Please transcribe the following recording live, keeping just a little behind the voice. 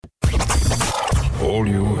All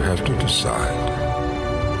you have to decide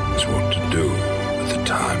is what to do with the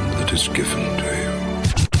time that is given to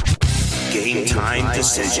you. Game time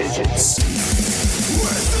decisions.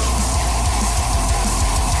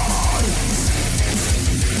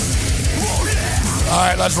 All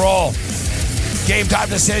right, let's roll. Game time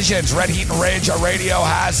decisions. Red Heat and Rage. Our radio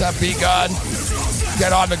has begun.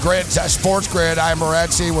 Get on the grid. Sports Grid. I'm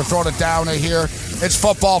Morency. We're throwing it down here. It's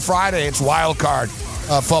Football Friday. It's Wild Card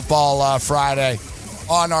Football Friday.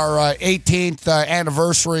 On our 18th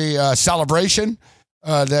anniversary celebration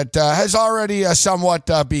that has already somewhat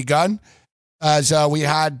begun, as we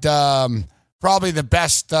had probably the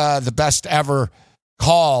best ever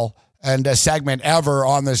call and a segment ever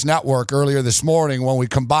on this network earlier this morning when we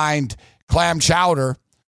combined Clam Chowder,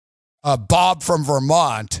 Bob from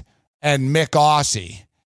Vermont, and Mick Aussie.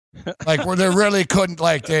 Like, where they really couldn't,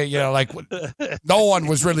 no one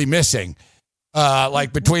was really missing.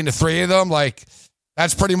 Between the three of them,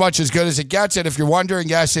 that's pretty much as good as it gets. And if you're wondering,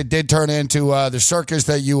 yes, it did turn into the circus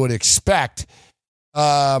that you would expect.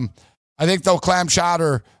 I think, though, Clam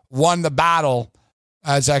Chowder won the battle,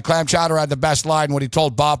 as Clam Chowder had the best line when he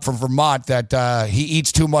told Bob from Vermont that he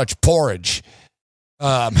eats too much porridge.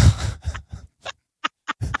 After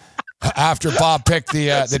Bob picked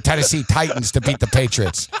the Tennessee Titans to beat the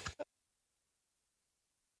Patriots.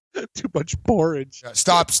 Too much porridge.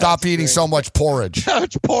 Stop eating so much porridge. Too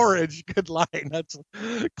much porridge. Good line. That's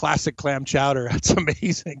classic Clam Chowder. That's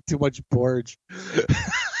amazing. Too much porridge.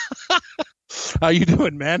 How you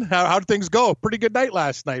doing, man? How'd things go? Pretty good night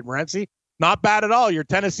last night, Morency. Not bad at all. Your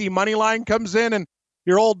Tennessee money line comes in, and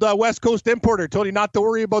your old West Coast importer told you not to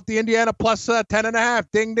worry about the Indiana plus 10.5.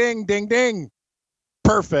 Ding, ding, ding, ding.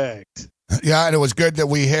 Perfect. Yeah, and it was good that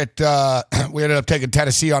we hit. We ended up taking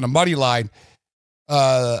Tennessee on a money line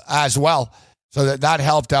as well, so that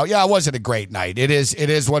helped out. Yeah, it wasn't a great night. It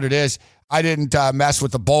is what it is. I didn't mess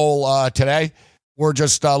with the bowl today. We're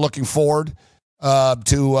just looking forward to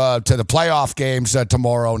the playoff games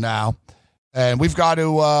tomorrow now, and we've got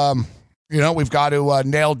to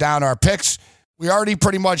nail down our picks. We already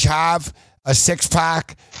pretty much have a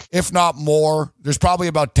 6-pack, if not more. There's probably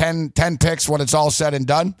about 10 picks when it's all said and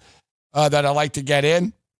done that I like to get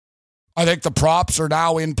in. I think the props are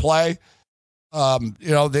now in play.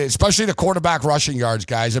 Especially the quarterback rushing yards,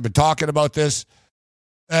 guys. I've been talking about this,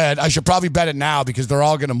 and I should probably bet it now because they're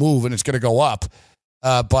all going to move and it's going to go up.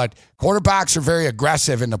 But quarterbacks are very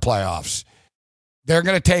aggressive in the playoffs. They're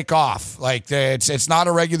going to take off. It's not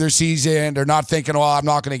a regular season. They're not thinking, I'm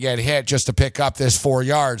not going to get hit just to pick up this 4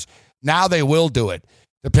 yards. Now they will do it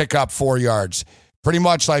to pick up 4 yards. Pretty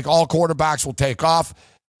much all quarterbacks will take off.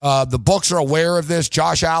 The books are aware of this.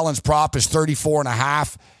 Josh Allen's prop is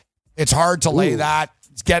 34.5. It's hard to lay that.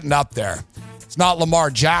 It's getting up there. It's not Lamar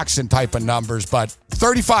Jackson type of numbers, but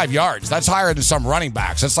 35 yards. That's higher than some running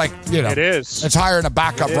backs. It's it is. It's higher than a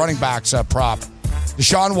backup running back's prop.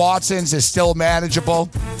 Deshaun Watson's is still manageable.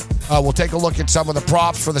 We'll take a look at some of the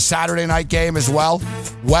props for the Saturday night game as well.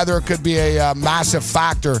 Weather could be a massive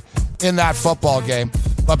factor in that football game.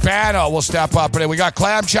 But Bano will step up. And we got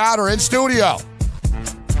Clam Chowder in studio.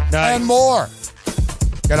 Nice. And more.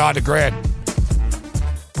 Get on the grid.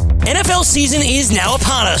 NFL season is now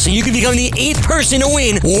upon us, and you can become the 8th person to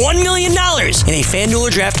win $1 million in a FanDuel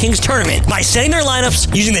or DraftKings tournament by setting their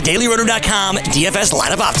lineups using the DailyRoto.com DFS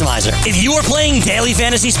Lineup Optimizer. If you are playing daily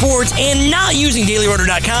fantasy sports and not using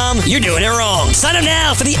DailyRoto.com, you're doing it wrong. Sign up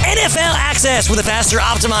now for the NFL access with a faster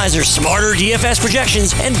optimizer, smarter DFS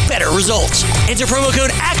projections, and better results. Enter promo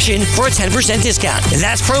code ACTION for a 10% discount.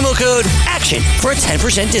 That's promo code ACTION for a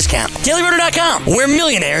 10% discount. DailyRoto.com, where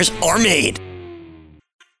millionaires are made.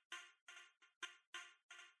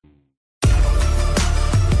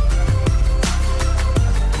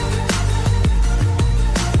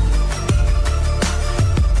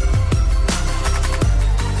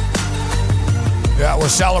 Yeah, we're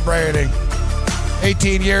celebrating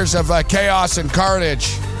 18 years of chaos and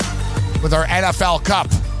carnage with our NFL Cup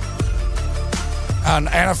on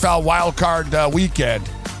NFL Wildcard Weekend.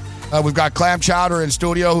 We've got Clam Chowder in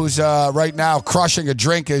studio, who's right now crushing a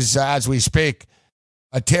drink as we speak,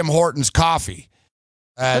 a Tim Hortons coffee.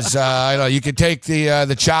 As you can take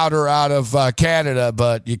the chowder out of Canada,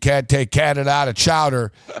 but you can't take Canada out of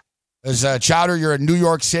chowder. As Chowder, you're in New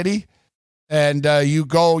York City. And you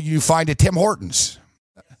find a Tim Hortons.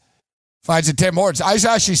 Finds a Tim Hortons. I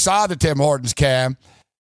actually saw the Tim Hortons, Cam.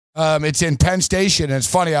 It's in Penn Station. And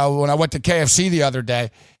it's funny, when I went to KFC the other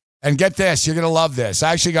day, and get this, you're going to love this.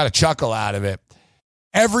 I actually got a chuckle out of it.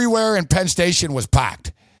 Everywhere in Penn Station was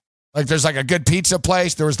packed. There's a good pizza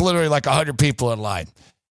place. There was literally 100 people in line.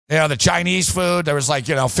 The Chinese food, there was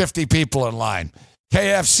 50 people in line.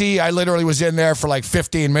 KFC, I literally was in there for like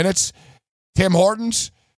 15 minutes. Tim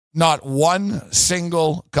Hortons, not one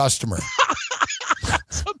single customer.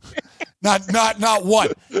 Not one.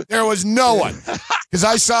 There was no one. Because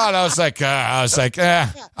I saw it, I was like,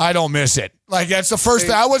 I don't miss it. Like, that's the first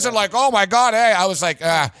thing. I wasn't like, oh my God, hey. I was like,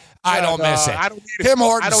 I don't miss it. I don't need Tim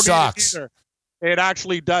Hortons sucks. It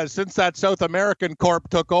actually does. Since that South American corp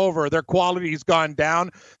took over, their quality's gone down.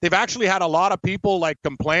 They've actually had a lot of people like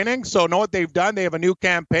complaining. So know what they've done? They have a new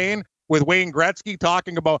campaign with Wayne Gretzky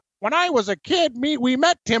talking about, when I was a kid, we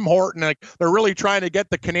met Tim Horton. Like, they're really trying to get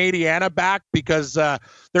the Canadiana back because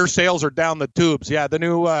their sales are down the tubes. Yeah, the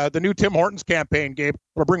new Tim Hortons campaign, Gabe,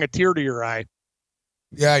 will bring a tear to your eye.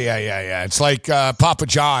 Yeah. It's like Papa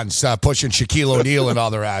John's pushing Shaquille O'Neal in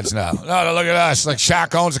all their ads now. No, look at us. Like,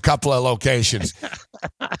 Shaq owns a couple of locations.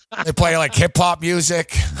 They play like hip hop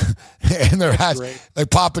music in their ads. Like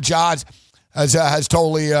Papa John's has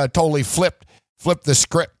totally flipped the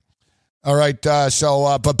script. All right,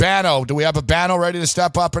 so Babano, do we have Babano ready to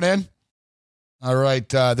step up and in? All right,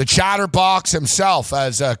 the Chatterbox himself,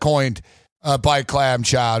 as coined by Clam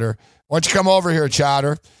Chowder. Why don't you come over here,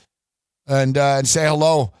 Chowder, and say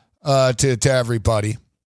hello to everybody,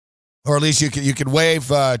 or at least you can wave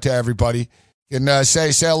to everybody. You can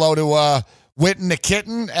say hello to Witten the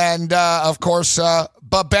Kitten, and of course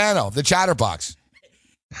Babano, the Chatterbox.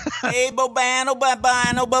 Hey, Babano.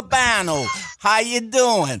 How you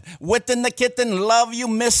doing? Witten the Kitten, love you,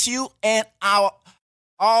 miss you, and I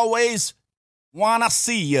always want to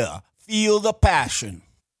see you. Feel the passion.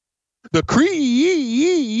 The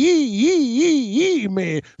creamy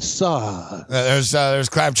sauce. There's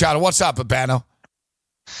Clam Chowder. What's up, Babano?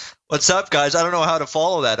 What's up, guys? I don't know how to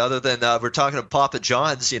follow that other than we're talking to Papa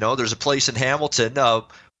John's. You know, there's a place in Hamilton.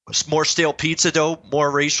 More stale pizza dough,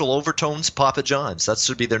 more racial overtones, Papa John's. That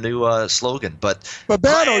should be their new slogan. But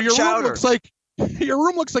Babano, your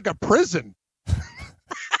room looks like a prison.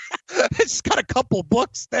 It's got a couple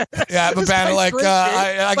books there. Yeah, Babano,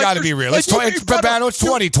 I got to be real. Babano, it's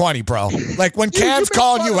 2020, bro. Like, when Cam's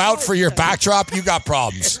calling you out for your backdrop, you got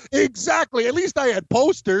problems. Exactly. At least I had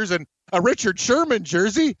posters and a Richard Sherman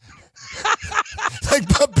jersey. Like,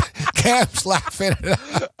 Cam's laughing.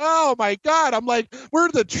 Oh my God! I'm like,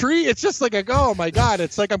 where's the tree? It's just like oh my God!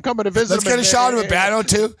 It's like I'm coming to visit. Let's get a shot of Babano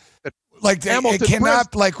too. Like, it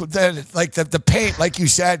cannot the paint, like you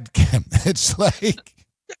said, Cam. It's like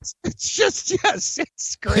it's just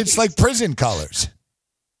it's great. It's like prison colors.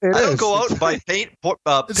 I don't go out and buy paint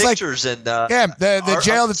pictures and Cam, the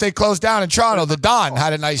jail that they closed down in Toronto, the Don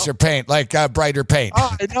had a nicer paint, like brighter paint.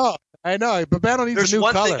 Oh, I know, but Babano needs There's a new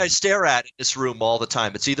color. There's one thing I stare at in this room all the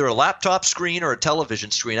time. It's either a laptop screen or a television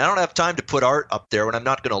screen. I don't have time to put art up there when I'm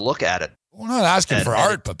not going to look at it. We're not asking for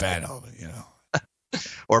art, Babano, you know.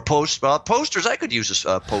 Or posters. I could use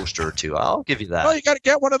a poster or two. I'll give you that. Well, you got to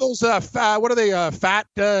get one of those fatheads?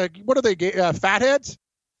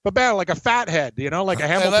 Babano, like a fat head, you know, like a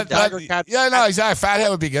Hamilton Tiger Cat. Yeah, no, exactly. Fat head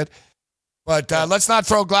would be good. But let's not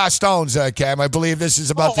throw glass stones, Cam. I believe this is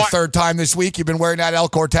about the third time this week you've been wearing that El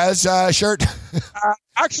Cortez shirt.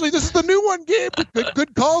 Actually, this is the new one, Gabe.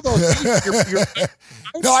 Good call, though.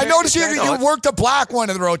 No, I noticed you worked the black one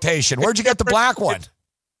in the rotation. Where'd you get the black one?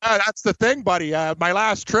 That's the thing, buddy. My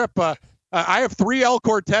last trip, I have 3 El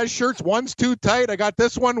Cortez shirts. One's too tight. I got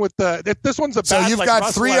this one with this one's a bad. So you've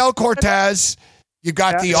got 3 El Cortez. You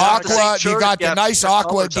got the Aqua. You got the nice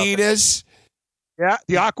Aqua Adidas. Yeah,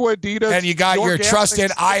 the Aqua Adidas. And you got your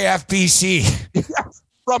trusted IFBC.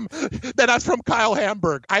 That's from Kyle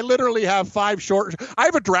Hamburg. I literally have 5 short. I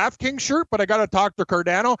have a DraftKings shirt, but I got to talk to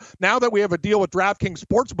Cardano. Now that we have a deal with DraftKings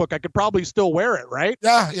Sportsbook, I could probably still wear it, right?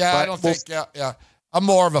 Yeah. I don't think. Yeah. I'm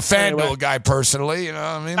more of a FanDuel guy personally. You know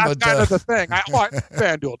what I mean? That's kind of the thing.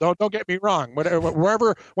 FanDuel. Don't get me wrong.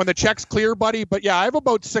 Wherever when the check's clear, buddy. But yeah, I have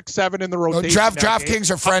about 6, 7 in the rotation.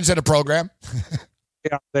 DraftKings are friends of the program.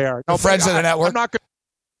 Yeah, they are. Friends of the network.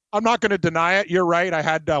 I'm not going to deny it. You're right. I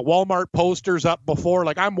had Walmart posters up before.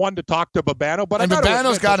 Like, I'm one to talk to Babano, but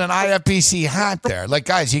Babano's got an IFBC hat there. Like,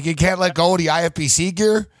 guys, you can't let go of the IFBC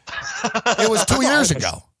gear. It was 2 years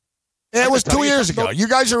ago. It was 2 years ago. You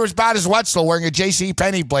guys are as bad as Wetzel wearing a J.C.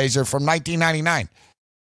 Penney blazer from 1999.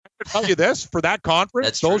 I can tell you this, for that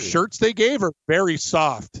conference, those shirts they gave are very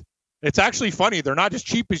soft. It's actually funny. They're not as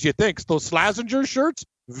cheap as you think. Those Slazenger shirts,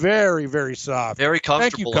 very, very soft. Very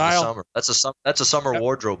comfortable. Thank you, Kyle. In the summer. That's a summer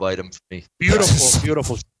wardrobe item for me.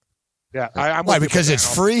 Beautiful. Yeah. I'm Why, because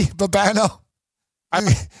it's free, Babano? I'm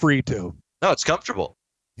free too. No, it's comfortable.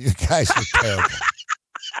 You guys are terrible.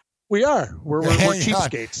 We are. We're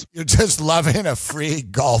cheapskates. You're just loving a free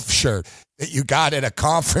golf shirt that you got at a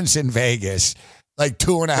conference in Vegas like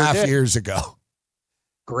 2.5 years ago.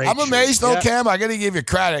 great. I'm amazed, though, yeah. Cam. I got to give you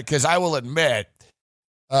credit because I will admit,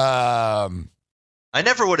 I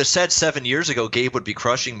never would have said 7 years ago Gabe would be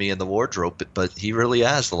crushing me in the wardrobe, but he really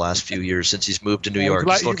has the last few years since he's moved to New York.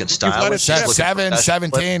 He's looking stylish.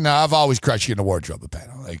 17. I've always crushed you in the wardrobe,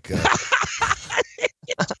 Babano. Like,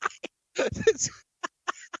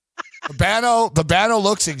 Babano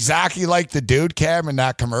looks exactly like the dude, Cam, in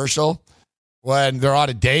that commercial when they're on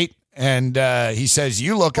a date, and he says,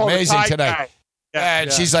 "You look amazing tonight."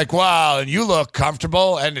 And she's like, "Wow," and you look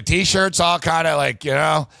comfortable, and the T-shirt's all kind of like,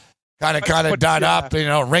 kind of done up,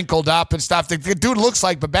 wrinkled up and stuff. The dude looks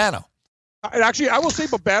like Babano. Actually, I will say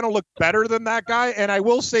Babano looked better than that guy, and I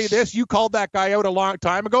will say this. You called that guy out a long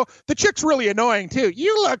time ago. The chick's really annoying, too.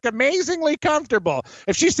 You look amazingly comfortable.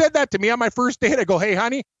 If she said that to me on my first date, I go, hey,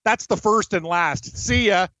 honey, that's the first and last. See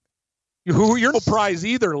ya. You're no prize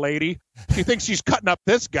either, lady. She thinks she's cutting up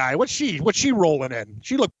this guy. What's she rolling in?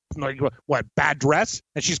 She looked like, what, bad dress?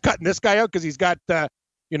 And she's cutting this guy out because he's got,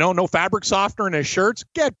 no fabric softener in his shirts?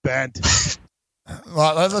 Get bent.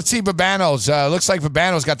 Well, let's see Babano's. Looks like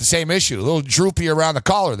Babano's got the same issue. A little droopy around the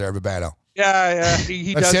collar there, Babano. Yeah.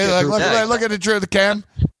 He does. Look at the cam.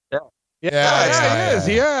 Yeah, it is.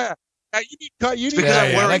 Yeah. You need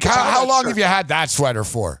Like how long have you had that sweater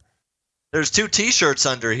for? There's 2 T-shirts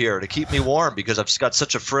under here to keep me warm because I've got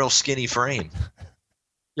such a frail, skinny frame.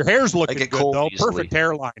 Your hair's looking good, though. Easily. Perfect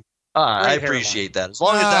hairline. I appreciate that. As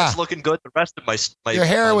long as that's looking good, the rest of my your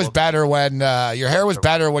hair was better when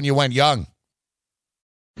you went young.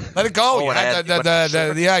 Let it go. You had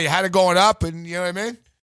you had it going up, and you know what I mean.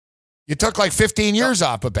 You took like 15 years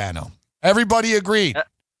off Babano. Everybody agreed,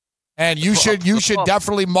 and you should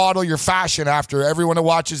definitely model your fashion after everyone that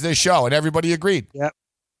watches this show, and everybody agreed.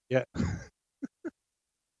 Yeah.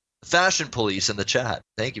 Fashion police in the chat.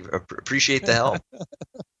 Thank you. Appreciate the help.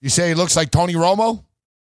 You say he looks like Tony Romo?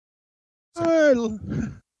 Tony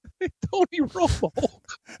Romo?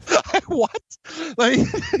 What? Like,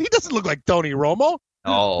 he doesn't look like Tony Romo.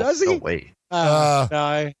 Oh, does he? No way.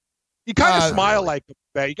 No, you kind of smile like him.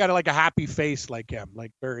 You got like a happy face like him,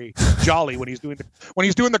 like very jolly when he's doing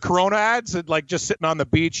the Corona ads and like just sitting on the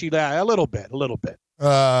beach. He a little bit.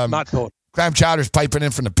 Not totally. Clam Chowder's piping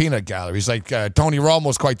in from the peanut gallery. He's like, Tony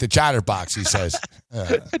Romo's quite the chatterbox, he says.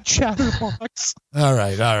 Chatterbox. All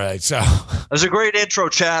right. So that was a great intro,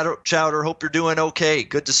 Chowder. Hope you're doing okay.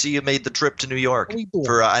 Good to see you made the trip to New York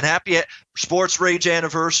for an happy Sports Rage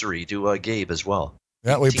anniversary to Gabe as well.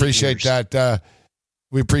 Yeah, we appreciate that.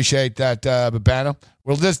 Babano.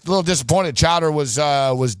 We're just a little disappointed. Chowder was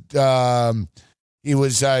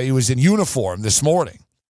in uniform this morning.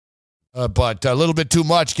 But a little bit too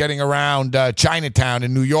much getting around Chinatown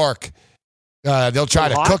in New York. They'll try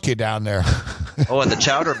to cook you down there. And the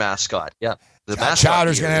Chowder mascot. Yeah. The mascot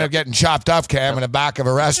Chowder's going to end up getting chopped up, Cam, in the back of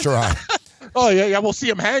a restaurant. Oh, yeah, we'll see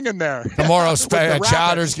him hanging there. Tomorrow,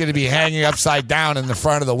 Chowder's going to be hanging upside down in the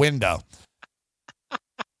front of the window.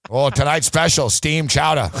 Oh, tonight's special, steamed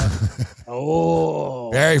chowder.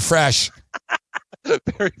 Oh. Very fresh.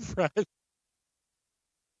 Very fresh.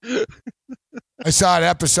 I saw an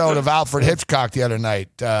episode of Alfred Hitchcock the other night.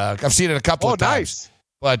 I've seen it a couple of times.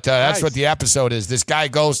 But that's what the episode is. This guy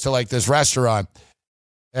goes to like this restaurant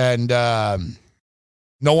and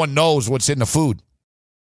no one knows what's in the food.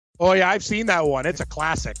 Oh, yeah, I've seen that one. It's a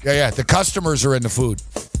classic. Yeah. The customers are in the food.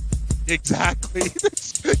 Exactly.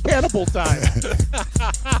 It's cannibal time.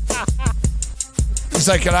 He's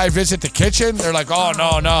like, can I visit the kitchen? They're like, oh,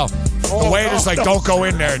 no. The waiter's like, don't go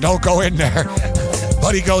in there. Don't go in there.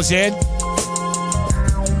 But he goes in.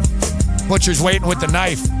 Butcher's waiting with the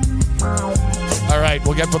knife. All right,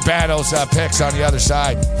 we'll get Babano's picks on the other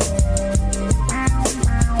side.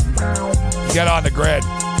 Get on the grid.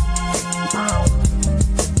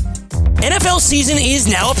 NFL season is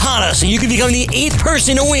now upon us, and you can become the 8th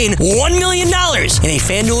person to win $1 million in a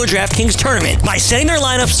FanDuel or DraftKings tournament by setting their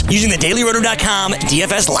lineups using the DailyRoto.com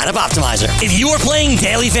DFS lineup optimizer. If you are playing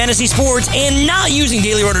daily fantasy sports and not using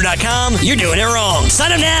DailyRoto.com, you're doing it wrong.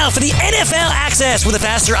 Sign up now for the NFL access with a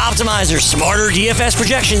faster optimizer, smarter DFS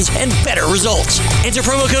projections, and better results. Enter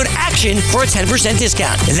promo code ACTION for a 10%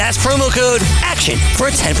 discount. That's promo code ACTION for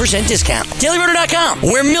a 10% discount. DailyRoto.com,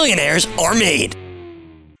 where millionaires are made.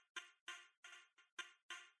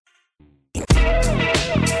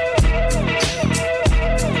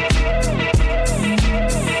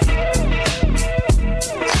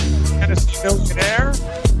 Millionaire.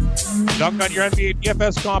 Dunk on your NBA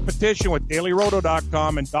DFS competition with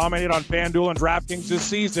DailyRoto.com and dominate on FanDuel and DraftKings this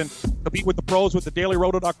season. Compete with the pros with the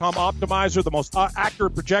DailyRoto.com optimizer, the most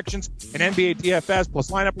accurate projections in NBA DFS,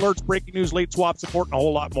 plus lineup alerts, breaking news, late swap support, and a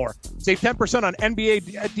whole lot more. Save 10% on NBA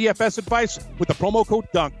DFS advice with the promo code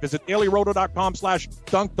DUNK. Visit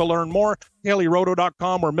DailyRoto.com/dunk to learn more.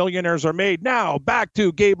 DailyRoto.com, where millionaires are made. Now, back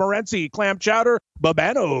to Gabe Morency, Clam Chowder,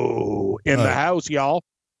 Babano in the house, y'all.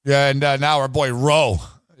 Yeah, and now our boy Ro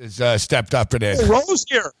is stepped up and in. Oh, Ro's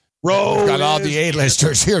here. Ro got all the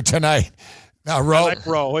A-listers here tonight. Now, Ro. I like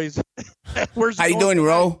Ro. Where's How you doing,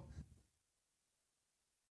 Ro?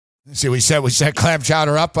 See, we set Clam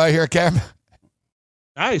Chowder up here, Cam.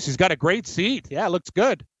 Nice. He's got a great seat. Yeah, looks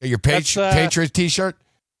good. Your Patriots T-shirt?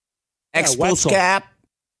 Expos cap.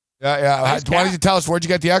 Yeah. Nice Why don't you tell us, where'd you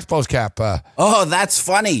get the Expos cap? Oh, that's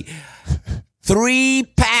funny. 3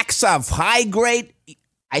 packs of high grade.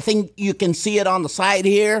 I think you can see it on the side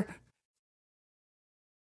here.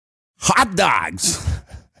 Hot dogs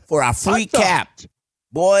for a free cap.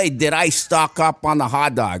 Boy, did I stock up on the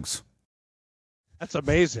hot dogs. That's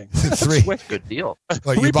amazing. Good deal.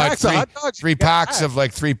 Well, you bought three packs of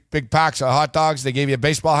like 3 big packs of hot dogs. They gave you a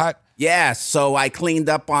baseball hat? Yeah, so I cleaned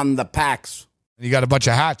up on the packs. And you got a bunch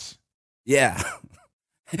of hats. Yeah.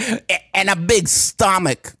 And a big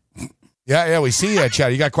stomach. Yeah, we see you,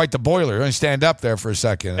 Chad. You got quite the boiler. Let me stand up there for a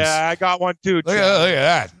second. Yeah, I got one too. Look at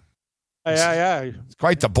that. Yeah. It's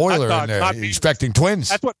quite the boiler in there. You're expecting twins.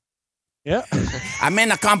 That's what. Yeah. I'm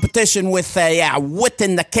in a competition with Wit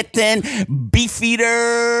in the Kitten,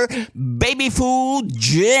 Beefeater, Baby Food,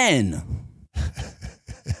 Gin.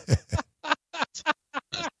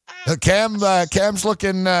 Cam's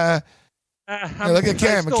looking. Look at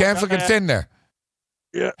Cam. Cam's looking thin there.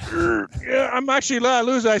 Yeah. I'm actually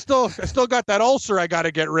losing. I still got that ulcer I got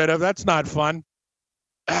to get rid of. That's not fun.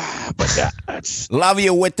 But that's love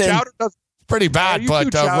you, Witten. Pretty bad,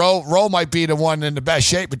 but Ro might be the one in the best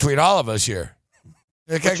shape between all of us here.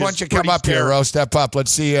 Okay, why don't you come up here, Ro? Step up.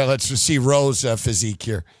 Let's see Ro's physique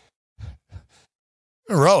here.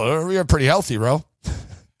 Ro, you're pretty healthy, Ro.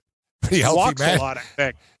 Pretty healthy, walks man. A lot, I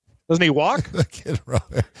think. Doesn't he walk? Look at Ro.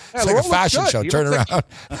 It's like a fashion show. Turn around.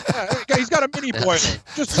 He's got a mini boiler.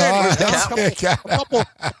 Just saying, he's got a couple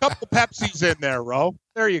Pepsis in there, Ro.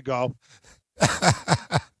 There you go.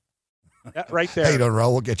 Yeah, right there. Hey, don't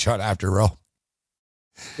Ro. We'll get you on after, Ro.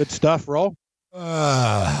 Good stuff, Ro. All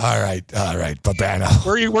right, Babano.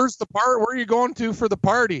 Where's the part? Where are you going to for the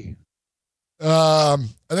party? I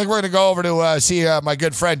think we're gonna go over to see my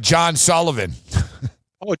good friend John Sullivan.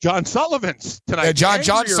 Oh, John Sullivan's tonight. Yeah,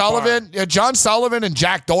 John Sullivan. Yeah, John Sullivan and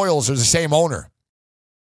Jack Doyle's are the same owner.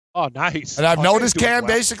 Oh, nice. And I've noticed, Cam,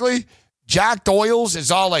 basically, Jack Doyle's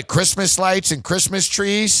is all like Christmas lights and Christmas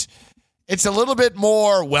trees. It's a little bit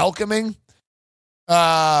more welcoming.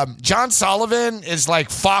 John Sullivan is like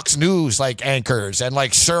Fox News, like anchors and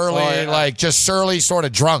like surly, like just surly sort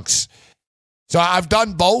of drunks. So I've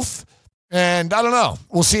done both, and I don't know.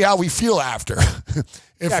 We'll see how we feel after.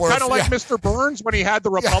 Kind of like Mr. Burns when he had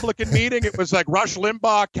the Republican meeting. It was like Rush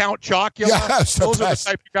Limbaugh, Count Chocula. Yeah, those are the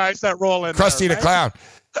type of guys that roll in. Krusty the Clown.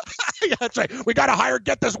 Yeah, that's right. We got to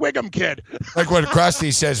get this Wiggum kid. Like when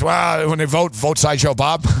Krusty says, "Wow, when they vote Sideshow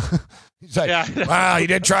Bob." He's like, wow, he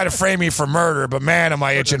did try to frame me for murder, but man, am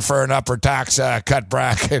I itching for an upper tax cut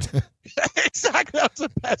bracket. Exactly. That was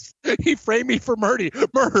the best. He framed me for murder,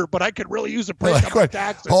 but I could really use a break up on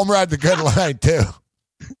taxes. Homer had the good line, too.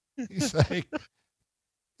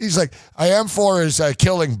 He's like, I am for his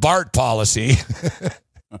killing Bart policy.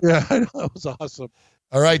 Yeah, I know. That was awesome.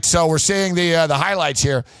 All right, so we're seeing the highlights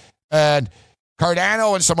here. And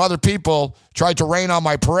Cardano and some other people tried to rain on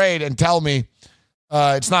my parade and tell me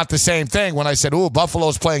it's not the same thing when I said, ooh,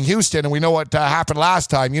 Buffalo's playing Houston, and we know what happened last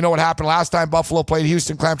time. You know what happened last time Buffalo played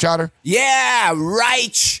Houston, Clam Chowder? Yeah,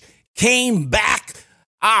 Reich came back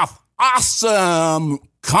off. Awesome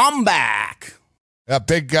comeback. A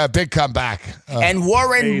big comeback. And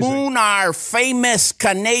Warren Moon, our famous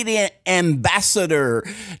Canadian ambassador,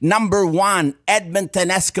 #1, Edmonton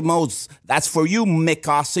Eskimos. That's for you, Mick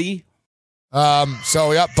Ossie.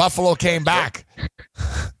 Buffalo came back.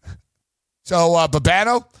 So,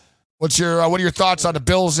 Babano, what are your thoughts on the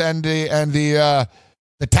Bills and the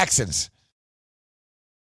Texans?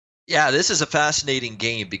 Yeah, this is a fascinating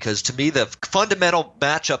game because to me the fundamental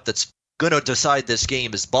matchup that's going to decide this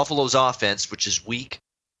game is Buffalo's offense, which is weak,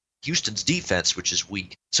 Houston's defense, which is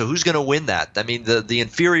weak. So who's going to win that? I mean, the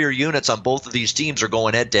inferior units on both of these teams are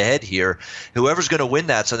going head-to-head here. Whoever's going to win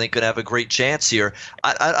that's, I think, going to have a great chance here.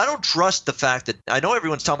 I don't trust the fact that – I know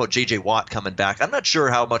everyone's talking about J.J. Watt coming back. I'm not sure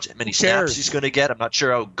how many snaps he's going to get. I'm not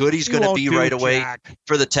sure how good he's going to be right away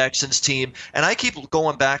for the Texans team. And I keep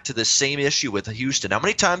going back to this same issue with Houston. How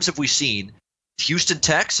many times have we seen Houston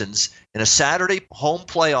Texans in a Saturday home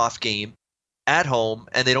playoff game at home,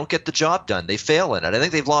 and they don't get the job done. They fail in it. I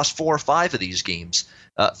think they've lost 4 or 5 of these games.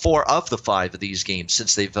 4 of the 5 of these games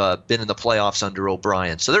since they've been in the playoffs under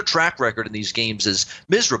O'Brien. So their track record in these games is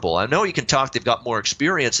miserable. I know you can talk they've got more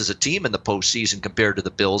experience as a team in the postseason compared to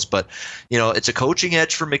the Bills, but it's a coaching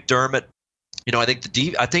edge for McDermott. I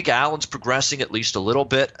think Allen's progressing at least a little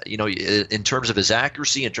bit, in terms of his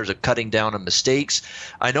accuracy, in terms of cutting down on mistakes.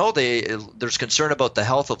 I know there's concern about the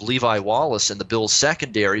health of Levi Wallace in the Bills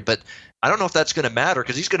secondary, but I don't know if that's going to matter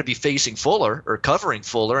because he's going to be facing Fuller or covering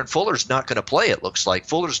Fuller, and Fuller's not going to play, it looks like.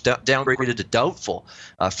 Fuller's downgraded to doubtful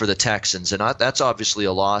for the Texans, and that's obviously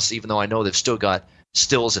a loss, even though I know they've still got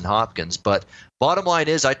Stills and Hopkins. But bottom line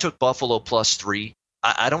is I took Buffalo +3.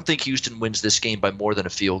 I don't think Houston wins this game by more than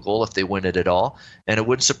a field goal if they win it at all, and it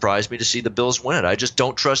wouldn't surprise me to see the Bills win it. I just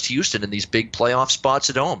don't trust Houston in these big playoff spots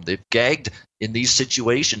at home. They've gagged in these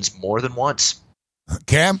situations more than once.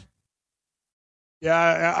 Cam?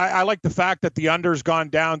 Yeah, I like the fact that the under's gone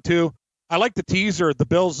down too. I like the teaser, the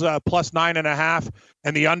Bills +9.5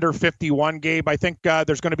 and the under 51, Gabe. I think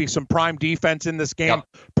there's going to be some prime defense in this game. Yep.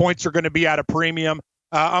 Points are going to be at a premium.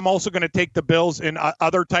 I'm also going to take the Bills in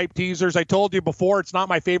other type teasers. I told you before, it's not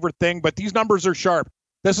my favorite thing, but these numbers are sharp.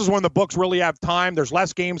 This is when the books really have time. There's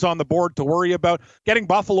less games on the board to worry about. Getting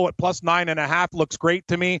Buffalo at +9.5 looks great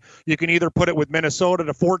to me. You can either put it with Minnesota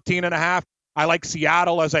to 14.5. I like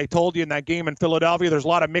Seattle, as I told you in that game in Philadelphia. There's a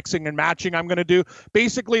lot of mixing and matching I'm going to do.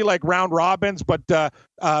 Basically like round robins, but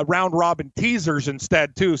round robin teasers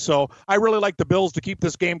instead too. So I really like the Bills to keep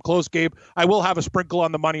this game close, Gabe. I will have a sprinkle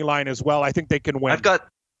on the money line as well. I think they can win.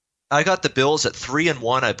 I got the Bills at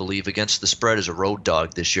 3-1, I believe, against the spread as a road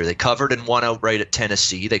dog this year. They covered and won outright at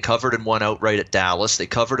Tennessee. They covered and won outright at Dallas. They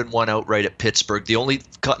covered and won outright at Pittsburgh. The only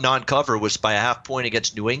non-cover was by a half point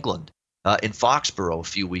against New England in Foxborough a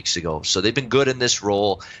few weeks ago. So they've been good in this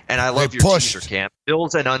role, and I love your teaser, Cam.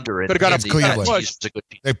 Bills and under. Could have got Cleveland.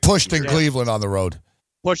 They pushed in Cleveland on the road.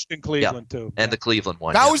 Pushed in Cleveland, too. And the Cleveland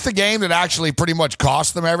one. That was the game that actually pretty much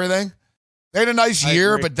cost them everything. They had a nice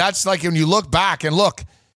year, but that's like when you look back and look.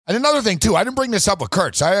 And another thing, too, I didn't bring this up with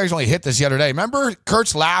Kurtz. I actually hit this the other day. Remember,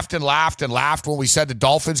 Kurtz laughed and laughed and laughed when we said the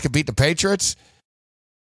Dolphins could beat the Patriots?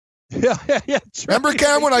 Yeah. Remember,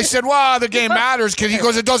 Cam, when I said, wow, the game matters, because he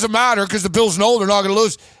goes, it doesn't matter because the Bills know they're not going to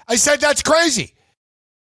lose. I said, that's crazy.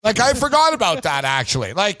 Like, I forgot about that,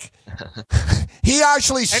 actually. Like, he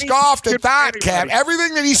actually scoffed at that, Cam.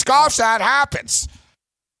 Everything that he scoffs at happens.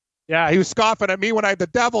 Yeah, he was scoffing at me when I had the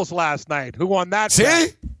Devils last night. Who won that? See?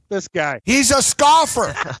 This guy. He's a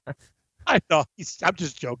scoffer. I know. I'm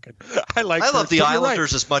just joking. I love the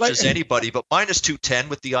Islanders as much as anybody, but -210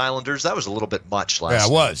 with the Islanders, that was a little bit much last night. Yeah,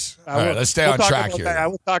 it was. All right, let's stay on track here. I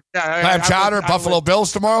will talk. Clam Chowder, Buffalo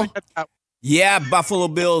Bills tomorrow? Yeah, Buffalo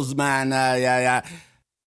Bills, man. Yeah.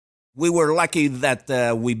 We were lucky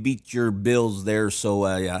that we beat your Bills there,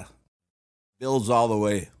 so yeah. Bills all the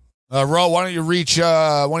way. Ro, why don't you reach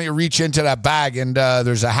into that bag and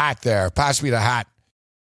there's a hat there. Pass me the hat.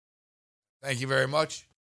 Thank you very much.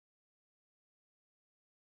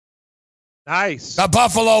 Nice. The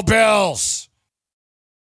Buffalo Bills.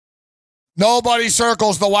 Nobody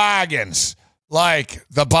circles the wagons like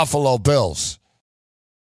the Buffalo Bills.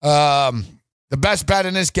 The best bet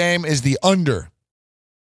in this game is the under.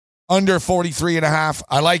 Under 43.5.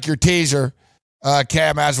 I like your teaser,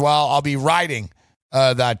 Cam, as well. I'll be riding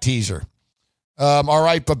that teaser. All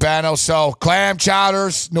right, Babano. So, Clam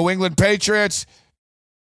Chowders, New England Patriots.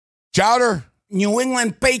 Chowder? New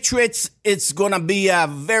England Patriots, it's going to be a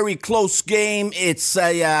very close game. It's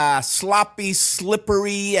sloppy,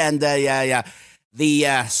 slippery, and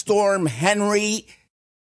the Storm Henry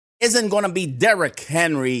isn't going to be Derrick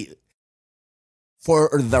Henry for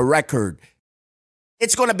the record.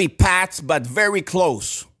 It's going to be Pats, but very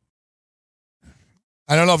close.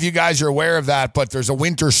 I don't know if you guys are aware of that, but there's a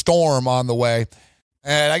winter storm on the way.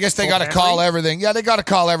 And I guess they got to call everything. Yeah, they got to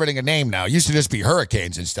call everything a name now. It used to just be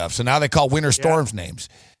hurricanes and stuff. So now they call winter storms names.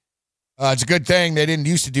 It's a good thing they didn't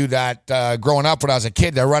used to do that growing up when I was a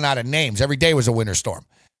kid. They run out of names. Every day was a winter storm.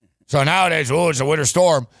 So nowadays, it's a winter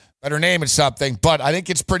storm. Better name it something. But I think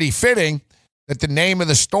it's pretty fitting that the name of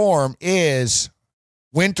the storm is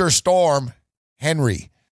Winter Storm Henry.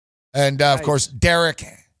 And, of course, Derrick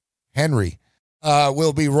Henry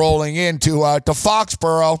will be rolling into to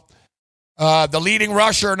Foxborough. The leading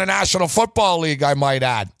rusher in the National Football League, I might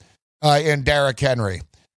add, in Derrick Henry.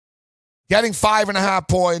 Getting 5.5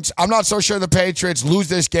 points. I'm not so sure the Patriots lose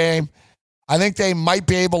this game. I think they might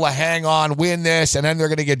be able to hang on, win this, and then they're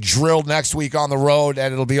going to get drilled next week on the road,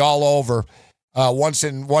 and it'll be all over once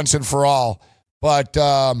and for all. But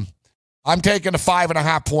I'm taking the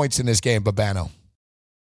 5.5 points in this game, Babano.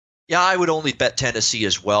 Yeah, I would only bet Tennessee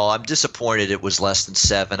as well. I'm disappointed it was less than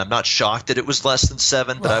 7. I'm not shocked that it was less than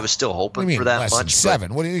 7, but I was still hoping for that less much. Than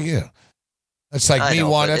 7. What do you? That's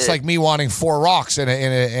like me wanting 4 rocks in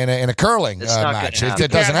a curling match.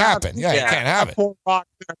 It doesn't happen. You can't have it. 4 rocks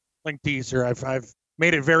in a curling teaser. I've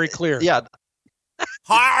made it very clear. Yeah.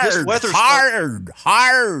 Hard.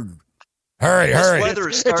 Hurry. This weather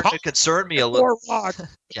is starting to concern me a little. 4 rocks.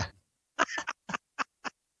 Yeah.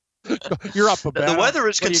 You're up a bit. The weather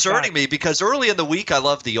is concerning me because early in the week I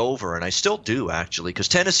loved the over, and I still do, actually, because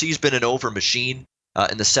Tennessee's been an over machine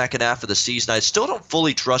in the second half of the season. I still don't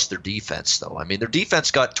fully trust their defense, though. I mean, their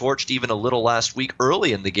defense got torched even a little last week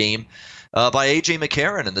early in the game by A.J.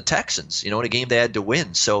 McCarron and the Texans, in a game they had to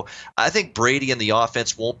win. So I think Brady and the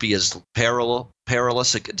offense won't be as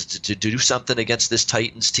perilous to do something against this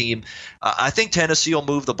Titans team. I think Tennessee will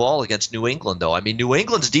move the ball against New England, though. I mean, New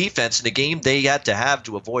England's defense in a game they had to have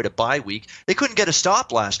to avoid a bye week, they couldn't get a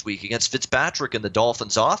stop last week against Fitzpatrick and the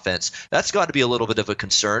Dolphins offense. That's got to be a little bit of a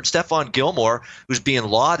concern. Stephon Gilmore, who's being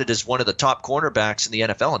lauded as one of the top cornerbacks in the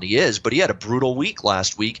NFL, and he is, but he had a brutal week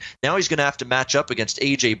last week. Now he's going to have to match up against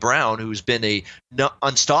A.J. Brown, who's been a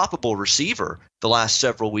unstoppable receiver the last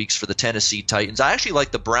several weeks for the Tennessee Titans. I actually like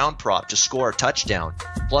the Brown prop to score a touchdown,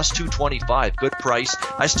 plus 225, good price.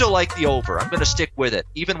 I still like the over. I'm going to stick with it,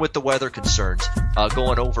 even with the weather concerns,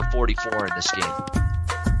 going over 44 in this game.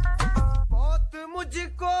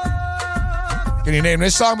 Can you name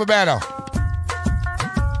this song, Babano?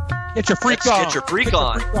 Get your freak on. Get your freak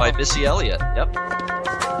on by Missy Elliott. Yep.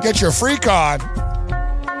 Get your freak on.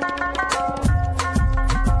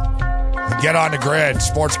 Get on the grid,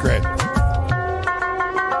 Sports Grid.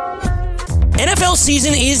 NFL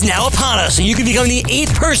season is now upon us, and you can become the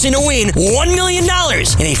 8th person to win $1 million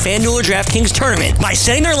in a FanDuel or DraftKings tournament by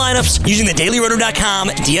setting their lineups using the DailyRoto.com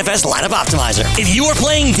DFS lineup optimizer. If you are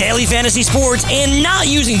playing daily fantasy sports and not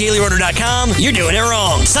using DailyRoto.com, you're doing it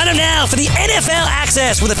wrong. Sign up now for the NFL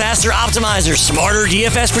access with a faster optimizer, smarter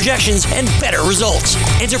DFS projections, and better results.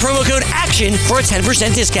 Enter promo code ACTION for a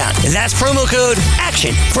 10% discount. That's promo code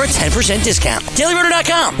ACTION for a 10% discount.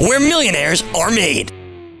 DailyRoto.com, where millionaires are made.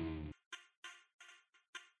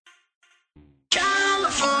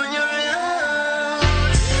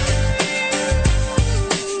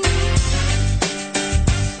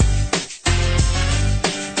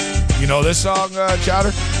 You know this song,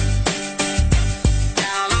 Chowder?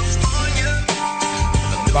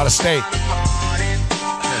 About a state.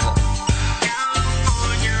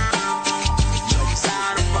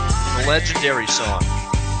 A legendary song.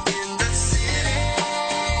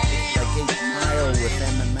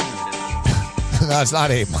 No, it's not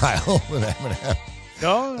 8 Mile with Eminem.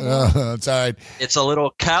 No, it's all right. It's a little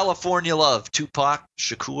California Love, Tupac,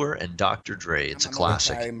 Shakur, and Dr. Dre. It's a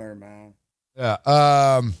classic.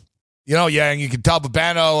 Yeah. Yang, you can tell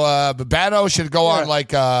Babano should go on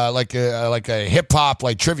like a hip hop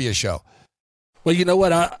trivia show. Well, you know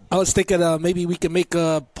what? I was thinking maybe we can make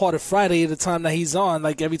a part of Friday the time that he's on.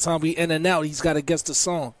 Like every time we in and out, he's got to guess the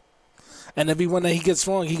song, and every one that he gets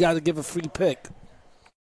wrong, he got to give a free pick.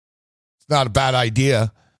 It's not a bad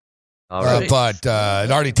idea. All right. But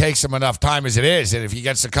it already takes him enough time as it is, and if he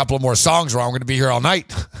gets a couple of more songs wrong, we're going to be here all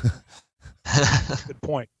night. Good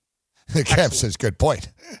point. Kev says, good point.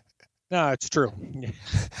 No, it's true.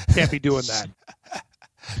 Can't be doing that.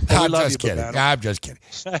 I'm just kidding.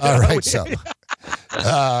 All right, so.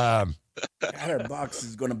 Chatterbox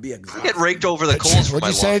is going to be exhausted. I get raked over the coals for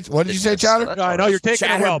What did you say, Chowder? No, I know you're taking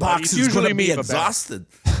it well, but it's usually me exhausted.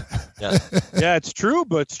 Yeah, it's true,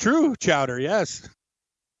 but it's true, Chowder, yes.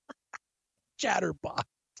 Chatterbox.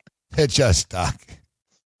 It just stuck.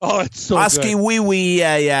 Oh, it's so Husky good. wee wee,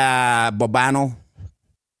 Bobano.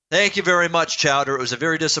 Thank you very much, Chowder. It was a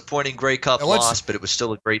very disappointing Grey Cup loss, but it was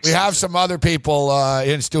still a great season. We have some other people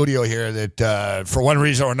in studio here that, for one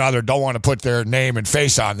reason or another, don't want to put their name and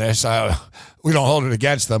face on this. We don't hold it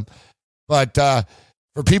against them. But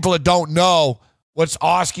for people that don't know, what's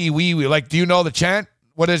Oski Wee Wee? Do you know the chant?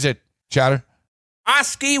 What is it, Chowder?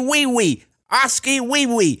 Oski wee wee. Oski wee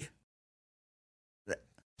wee.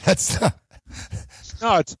 That's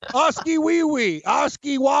No, it's Oski Wee Wee,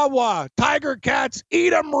 Oski Wawa, Tiger Cats,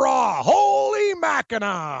 eat 'em raw, holy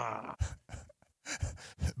Mackinac.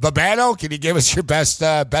 Babano, can you give us your best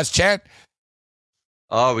chant?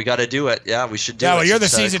 Oh, we got to do it. Yeah, we should do it. Yeah, well, you're the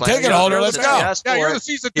season ticket holder. Let's go. Yeah, you're the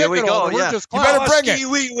season Here ticket we go. holder. Yeah. We're just You better bring it. Oski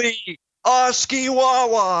Wee Wee, Oski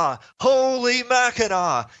Wawa, holy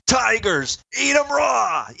Mackinac, Tigers, eat 'em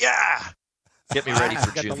raw. Yeah. Get me ready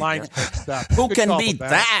for Get June. the lines mixed up. Who Good can call, beat Babano.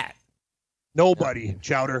 that? Nobody,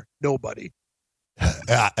 Chowder. Nobody.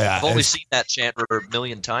 I've only seen that chant a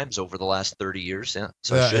million times over the last 30 years. Yeah,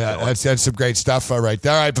 so I should know it. That's some great stuff right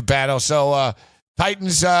there. All right, Babano. So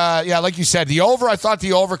Titans, like you said, the over. I thought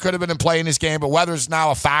the over could have been in play in this game, but weather's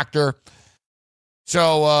now a factor.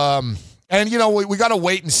 So, and we got to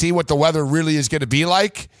wait and see what the weather really is going to be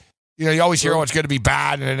like. You always hear, it's going to be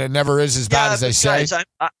bad, and it never is as bad as they say. Guys,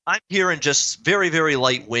 I'm hearing just very, very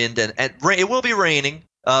light wind, and it will be raining,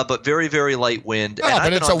 but very, very light wind. Yeah,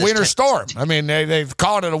 but it's a winter storm. I mean, they've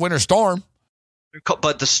called it a winter storm.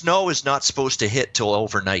 But the snow is not supposed to hit till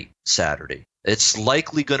overnight Saturday. It's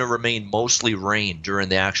likely going to remain mostly rain during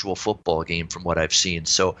the actual football game from what I've seen.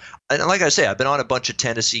 So, and like I say, I've been on a bunch of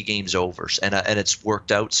Tennessee games overs, and it's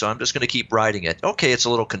worked out, so I'm just going to keep riding it. Okay, it's a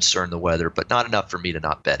little concerned, the weather, but not enough for me to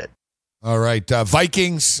not bet it. All right,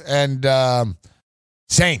 Vikings and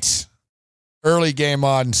Saints, early game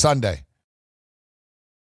on Sunday.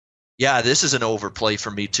 Yeah, this is an overplay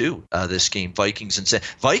for me too. This game, Vikings and Saints.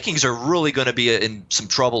 Vikings are really going to be in some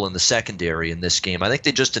trouble in the secondary in this game. I think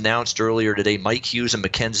they just announced earlier today Mike Hughes and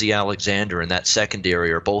Mackenzie Alexander in that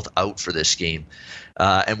secondary are both out for this game,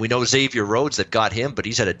 and we know Xavier Rhodes. They've got him, but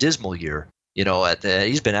he's had a dismal year.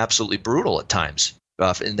 He's been absolutely brutal at times.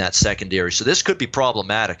 In that secondary. So this could be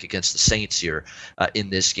problematic against the Saints here in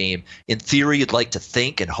this game. In theory, you'd like to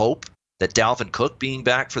think and hope that Dalvin Cook being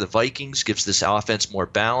back for the Vikings gives this offense more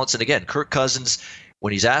balance. And again, Kirk Cousins,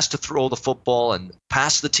 when he's asked to throw the football and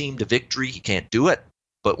pass the team to victory, he can't do it.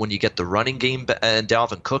 But when you get the running game and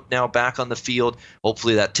Dalvin Cook now back on the field,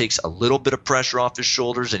 hopefully that takes a little bit of pressure off his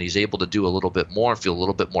shoulders and he's able to do a little bit more and feel a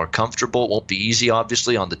little bit more comfortable. It won't be easy,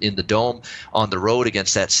 obviously, in the dome, on the road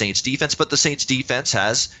against that Saints defense. But the Saints defense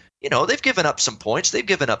has, they've given up some points. They've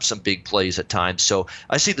given up some big plays at times. So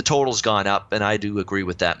I see the total's gone up, and I do agree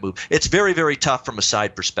with that move. It's very, very tough from a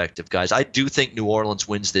side perspective, guys. I do think New Orleans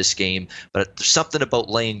wins this game, but there's something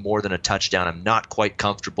about laying more than a touchdown I'm not quite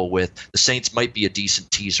comfortable with. The Saints might be a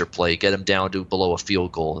decent teaser play, get them down to below a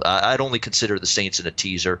field goal. I'd only consider the Saints in a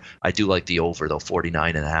teaser. I do like the over, though,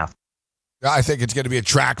 49.5. I think it's going to be a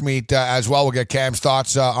track meet as well. We'll get Cam's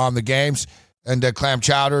thoughts on the games and Clam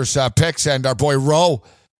Chowder's picks, and our boy Roe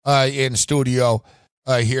in studio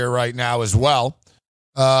here right now as well.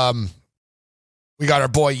 We got our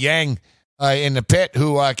boy Yang in the pit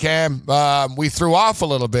who, Cam, we threw off a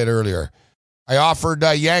little bit earlier. I offered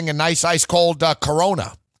Yang a nice ice-cold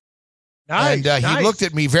Corona. Nice, and he looked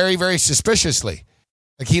at me very, very suspiciously.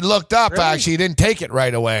 Like he looked up, really? Actually, he didn't take it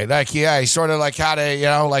right away. Like, he sort of like had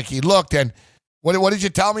a, like he looked, and what did you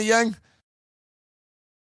tell me, Yang?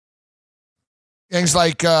 Yang's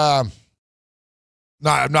like, no,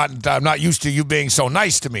 I'm not used to you being so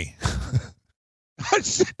nice to me.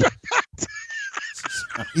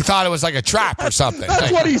 He thought it was like a trap or something.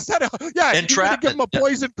 That's what he said. Yeah, you gonna give him a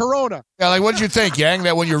poison Corona. Yeah, like what did you think, Yang?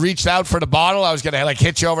 That when you reached out for the bottle, I was gonna like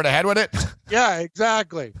hit you over the head with it? Yeah,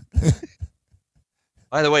 exactly.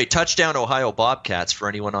 By the way, touchdown Ohio Bobcats for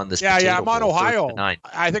anyone on this. Yeah, I'm on Ohio.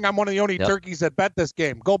 I think I'm one of the only turkeys that bet this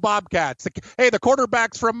game. Go Bobcats. Hey, the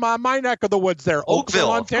quarterback's from my neck of the woods there.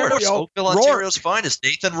 Oakville, Ontario. Of course. Oakville, Ontario's finest.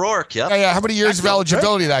 Nathan Rourke, yep. Yeah. How many years of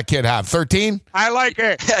eligibility that kid have? 13? I like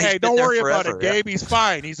it. Yeah, hey, don't worry about it, Gabe. He's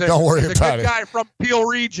fine. He's a good guy from Peel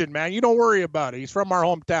region, man. You don't worry about it. He's from our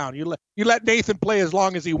hometown. You let Nathan play as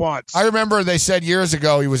long as he wants. I remember they said years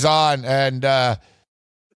ago he was on, and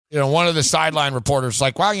one of the sideline reporters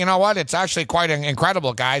like, well, you know what? It's actually quite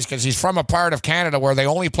incredible, guys, because he's from a part of Canada where they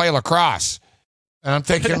only play lacrosse. And I'm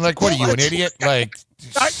thinking, like, what are you, an idiot? Like, do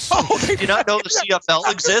you not know the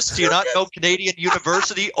CFL exists? Do you not know Canadian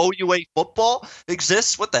University OUA football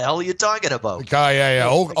exists? What the hell are you talking about? Like, oh, yeah.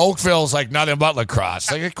 Oakville's like nothing but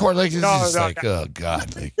lacrosse. Like, of course, like, oh,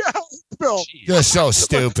 God. Like, yeah, Oakville. You're so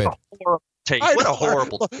stupid. What a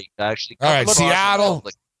horrible take, actually. All right,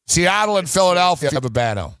 Seattle and Philadelphia have a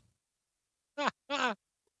battle.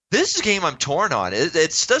 This game I'm torn on. It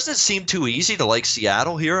doesn't seem too easy to like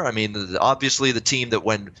Seattle here. I mean, obviously the team that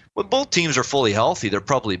when both teams are fully healthy, they're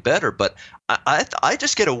probably better. But I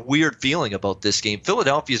just get a weird feeling about this game.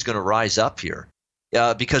 Philadelphia is going to rise up here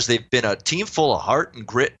because they've been a team full of heart and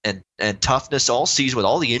grit and toughness all season with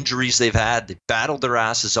all the injuries they've had. They've battled their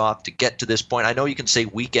asses off to get to this point. I know you can say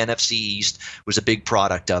weak NFC East was a big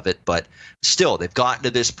product of it, but still, they've gotten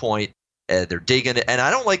to this point. They're digging it. And I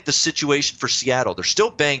don't like the situation for Seattle. They're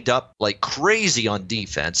still banged up like crazy on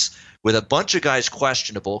defense with a bunch of guys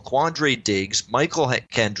questionable. Quandre Diggs, Michael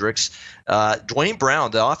Kendricks, Dwayne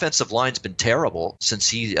Brown. The offensive line's been terrible since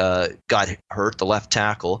he got hurt, the left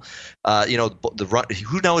tackle. The run,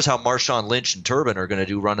 who knows how Marshawn Lynch and Turbin are going to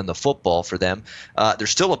do running the football for them. There's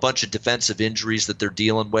still a bunch of defensive injuries that they're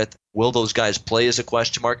dealing with. Will those guys play is a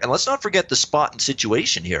question mark. And let's not forget the spot and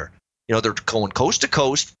situation here. They're going coast to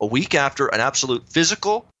coast a week after an absolute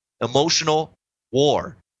physical, emotional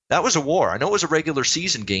war. That was a war. I know it was a regular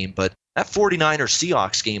season game, but that 49ers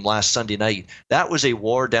Seahawks game last Sunday night, that was a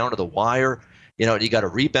war down to the wire. You got to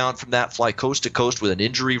rebound from that, fly coast to coast with an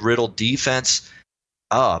injury-riddled defense.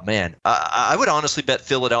 Oh, man. I would honestly bet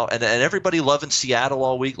Philadelphia, and everybody loving Seattle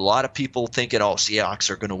all week. A lot of people thinking, Seahawks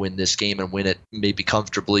are going to win this game and win it maybe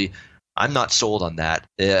comfortably. I'm not sold on that.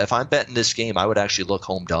 If I'm betting this game, I would actually look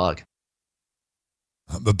home dog.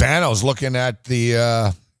 Babano's looking at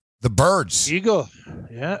the Birds. Eagle.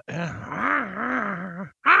 Yeah.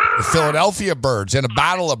 The Philadelphia Birds in a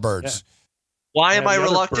battle of birds. Yeah. Why am I the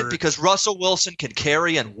other reluctant? bird. Because Russell Wilson can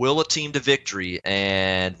carry and will a team to victory,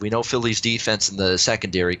 and we know Philly's defense in the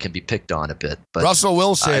secondary can be picked on a bit. But Russell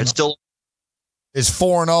Wilson is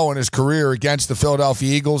 4-0 in his career against the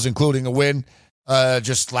Philadelphia Eagles, including a win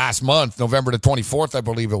just last month, November the 24th, I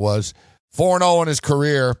believe it was. 4-0 in his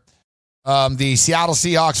career. The Seattle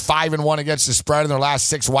Seahawks 5-1 against the spread in their last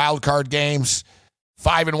 6 wild card games.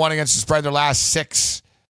 5-1 against the spread in their last 6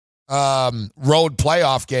 road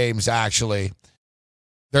playoff games. Actually,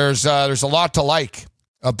 there's a lot to like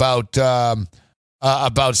about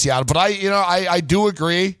Seattle, but I do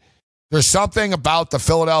agree. There's something about the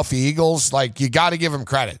Philadelphia Eagles, like, you got to give them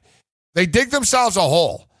credit. They dig themselves a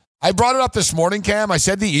hole. I brought it up this morning, Cam. I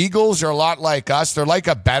said the Eagles are a lot like us. They're like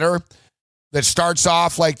a bettor that starts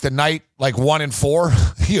off like the night like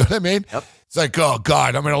 1-4. You know what I mean? Yep. It's like, oh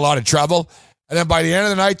God, I'm in a lot of trouble. And then by the end of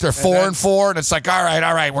the night, they're 4-4, and it's like, all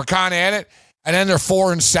right, we're kind of in it. And then they're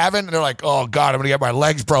 4-7, and they're like, oh God, I'm gonna get my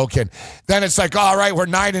legs broken. Then it's like, all right, we're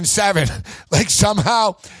 9-7. Like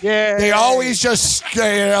somehow, they always just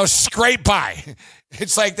scrape by.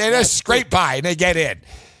 It's like they just scrape by and they get in.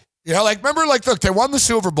 Remember, look, they won the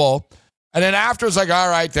Super Bowl, and then after it's like, all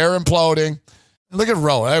right, they're imploding. And look at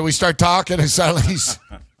Roe. We start talking, and suddenly he's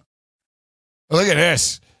look at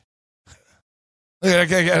this.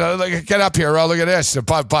 Get up here, Ro. Look at this. They're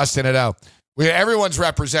busting it out. Everyone's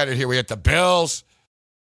represented here. We got the Bills,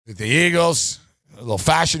 the Eagles, a little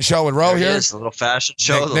fashion show with Ro here. A little fashion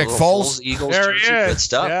show. Nick Foles. Eagles. There he is. Good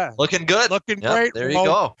stuff. Yeah. Looking good. Looking great. There you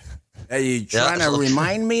go. Are you trying to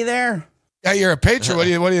remind me there? Yeah, you're a pitcher. What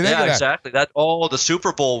do you think of that? Yeah, exactly. The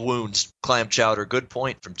Super Bowl wounds, clam chowder. Good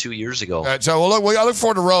point from 2 years ago. So I look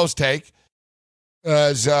forward to Ro's take.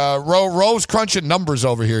 Ro's crunching numbers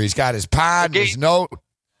over here. He's got his pad, his note.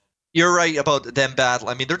 You're right about them battle.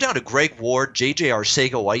 I mean, they're down to Greg Ward, J.J.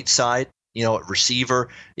 Arcega-Whiteside, at receiver.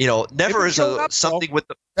 Never is something with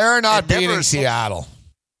the. They're not beating Seattle.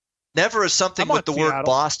 Never is something with the word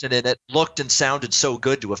Boston in it looked and sounded so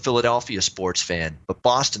good to a Philadelphia sports fan. But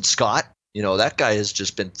Boston Scott, that guy has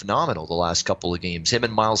just been phenomenal the last couple of games. Him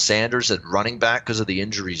and Miles Sanders at running back because of the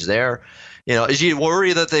injuries there. As you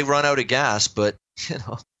worry that they run out of gas, but,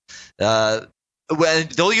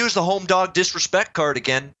 they'll use the home dog disrespect card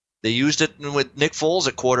again. They used it with Nick Foles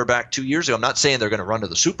at quarterback 2 years ago. I'm not saying they're going to run to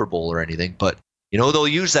the Super Bowl or anything, but, they'll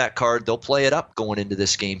use that card. They'll play it up going into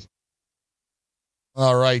this game.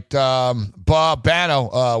 All right. Bob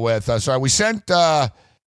Bano with us. All right, we sent a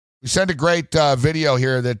great video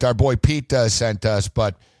here that our boy Pete sent us,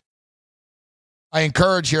 but I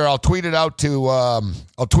encourage here. I'll tweet it out to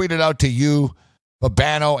you,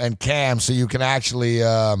 Babano, and Cam, so you can actually.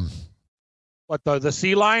 What, the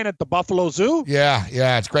sea lion at the Buffalo Zoo? Yeah,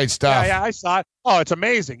 it's great stuff. Yeah, I saw it. Oh, it's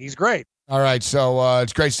amazing. He's great. All right, so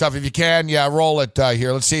it's great stuff. If you can, roll it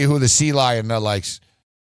here. Let's see who the sea lion likes.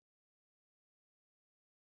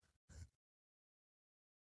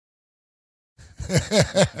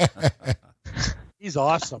 He's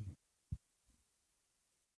awesome.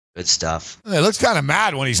 Good stuff. It looks kind of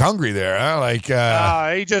mad when he's hungry there,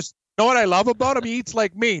 huh? He just. You know what I love about him? He eats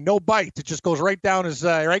like me, no bites. It just goes right down his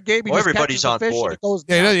right, Gabe? Everybody's on board.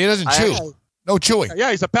 He doesn't chew. No chewing. Yeah,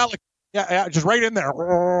 he's a pelican. Yeah, just right in there.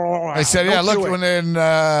 I said, look,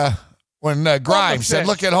 when Grimes said,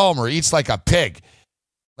 look at Homer, he eats like a pig.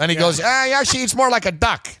 Then he goes, he actually eats more like a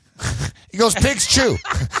duck. He goes, pigs chew.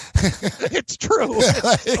 It's true.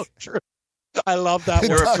 It's so true. I love that.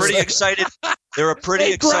 They're a pretty excited. They're a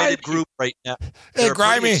pretty excited group right now. Hey,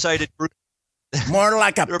 Grimy. Excited group. More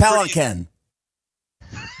like a pelican.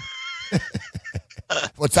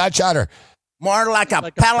 What's that, Chatter? More like a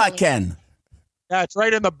pelican. Yeah, it's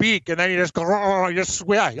right in the beak, and then you just go. All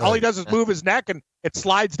he does is move his neck, and it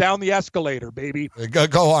slides down the escalator, baby.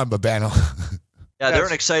 Go on, Babano. Yeah, they're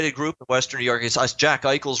an excited group in Western New York. It's Jack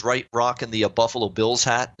Eichel's rocking the Buffalo Bills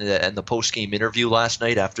hat and the post-game interview last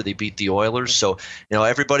night after they beat the Oilers. So,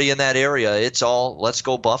 everybody in that area, it's all let's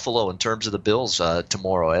go Buffalo in terms of the Bills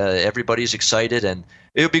tomorrow. Everybody's excited, and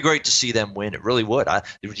it would be great to see them win. It really would.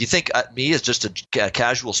 Do you think me as just a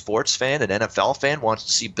casual sports fan, an NFL fan, wants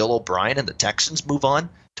to see Bill O'Brien and the Texans move on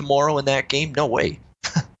tomorrow in that game? No way.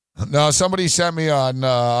 No, somebody sent me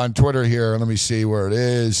on Twitter here. Let me see where it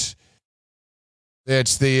is.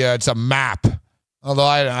 It's a map. Although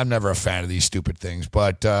I'm never a fan of these stupid things,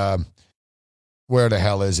 but where the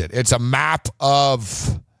hell is it? It's a map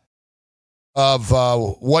of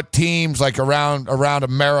what teams like around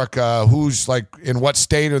America, who's like in what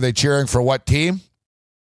state are they cheering for what team?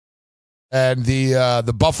 And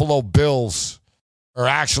the Buffalo Bills are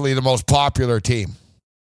actually the most popular team.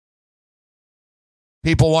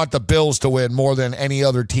 People want the Bills to win more than any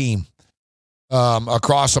other team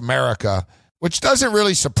across America, which doesn't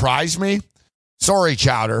really surprise me. Sorry,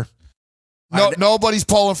 Chowder. Nobody's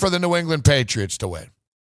pulling for the New England Patriots to win.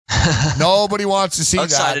 Nobody wants to see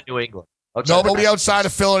outside that. Of New England. Nobody outside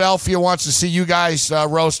of Philadelphia wants to see you guys,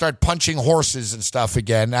 start punching horses and stuff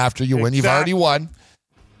again after you win. You've already won.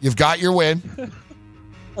 You've got your win.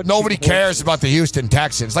 Nobody cares about the Houston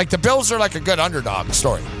Texans. Like, the Bills are like a good underdog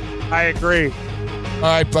story. I agree. All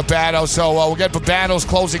right, Babano. So we'll get Babano's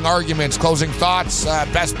closing arguments, closing thoughts,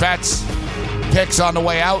 best bets, picks on the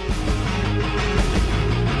way out.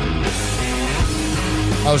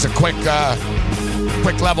 That was a quick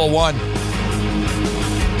level one.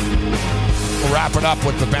 We'll wrap it up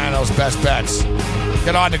with Babano's best bets.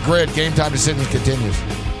 Get on the grid. Game Time Decisions continues.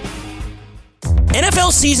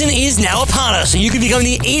 NFL season is now upon us, and you can become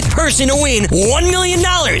the 8th person to win $1 million in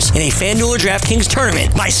a FanDuel or DraftKings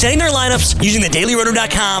tournament by setting their lineups using the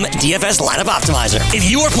DailyRoto.com DFS lineup optimizer.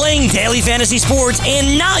 If you are playing daily fantasy sports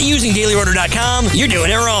and not using DailyRoto.com, you're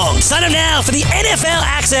doing it wrong. Sign up now for the NFL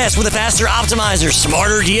access with a faster optimizer,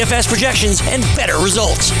 smarter DFS projections, and better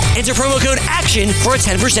results. Enter promo code ACTION for a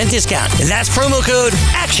 10% discount. That's promo code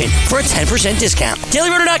ACTION for a 10% discount.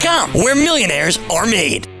 DailyRoto.com, where millionaires are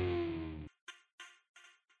made.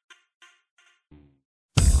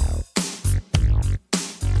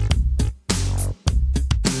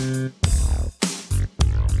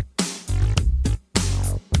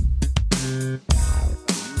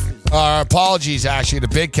 Apologies, actually, to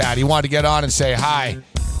Big Cat. He wanted to get on and say hi.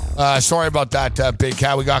 Sorry about that, Big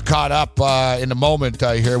Cat. We got caught up in the moment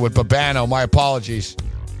here with Babano. My apologies.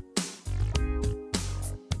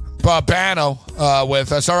 Babano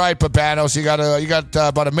with us. All right, Babano. So you got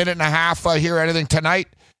about a minute and a half here. Anything tonight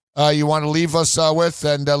you want to leave us with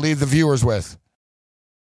and leave the viewers with?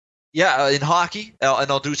 Yeah, in hockey, and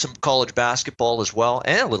I'll do some college basketball as well,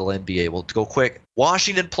 and a little NBA. We'll go quick.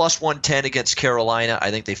 Washington plus 110 against Carolina. I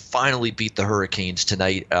think they finally beat the Hurricanes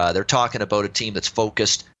tonight. They're talking about a team that's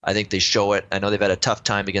focused. I think they show it. I know they've had a tough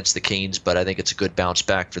time against the Canes, but I think it's a good bounce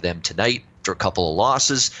back for them tonight after a couple of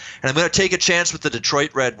losses. And I'm going to take a chance with the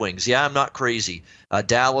Detroit Red Wings. Yeah, I'm not crazy.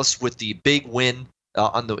 Dallas with the big win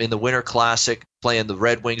in the Winter Classic, playing the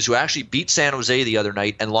Red Wings, who actually beat San Jose the other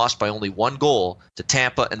night and lost by only 1 goal to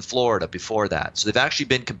Tampa and Florida before that. So they've actually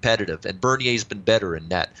been competitive, and Bernier's been better in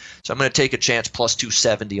net. So I'm going to take a chance plus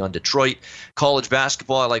 270 on Detroit. College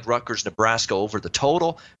basketball, I like Rutgers, Nebraska over the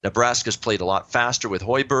total. Nebraska's played a lot faster with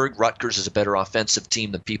Hoiberg. Rutgers is a better offensive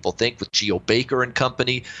team than people think with Geo Baker and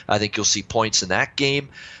company. I think you'll see points in that game.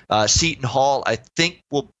 Seton Hall, I think,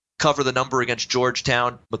 will cover the number against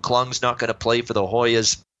Georgetown. McClung's not going to play for the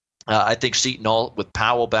Hoyas. I think Seton Hall, with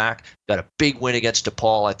Powell back, got a big win against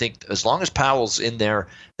DePaul. I think as long as Powell's in there,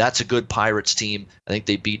 that's a good Pirates team. I think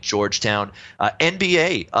they beat Georgetown.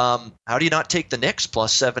 NBA, how do you not take the Knicks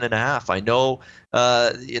plus 7.5? I know,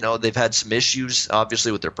 they've had some issues,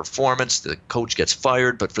 obviously, with their performance. The coach gets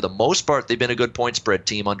fired, but for the most part, they've been a good point spread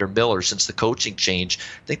team under Miller since the coaching change.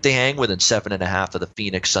 I think they hang within 7.5 of the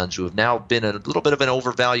Phoenix Suns, who have now been a little bit of an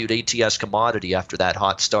overvalued ATS commodity after that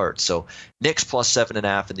hot start. So Knicks plus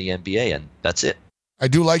 7.5 in the NBA, and that's it. I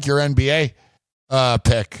do like your NBA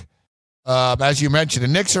pick. As you mentioned, the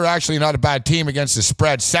Knicks are actually not a bad team against the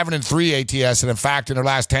spread. 7-3 ATS, and in fact, in their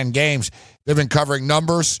last 10 games, they've been covering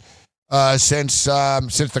numbers since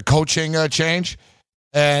the coaching change.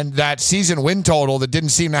 And that season win total that didn't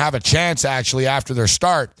seem to have a chance actually after their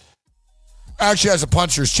start actually has a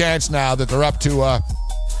puncher's chance now that they're up to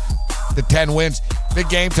the 10 wins. Big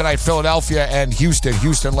game tonight, Philadelphia and Houston.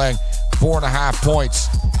 Houston laying 4.5 points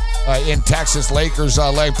in Texas. Lakers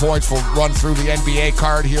laying points. We'll run through the NBA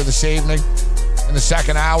card here this evening in the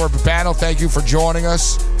second hour. Babano, thank you for joining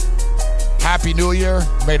us. Happy New Year.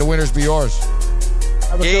 May the winners be yours.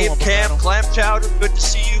 Have a good Gabe, one, Cam, Bobano. Clam Chowder. Good to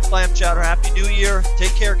see you, Clam Chowder. Happy New Year.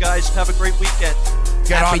 Take care, guys. Have a great weekend.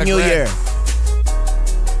 Get on Happy the New grid. Year.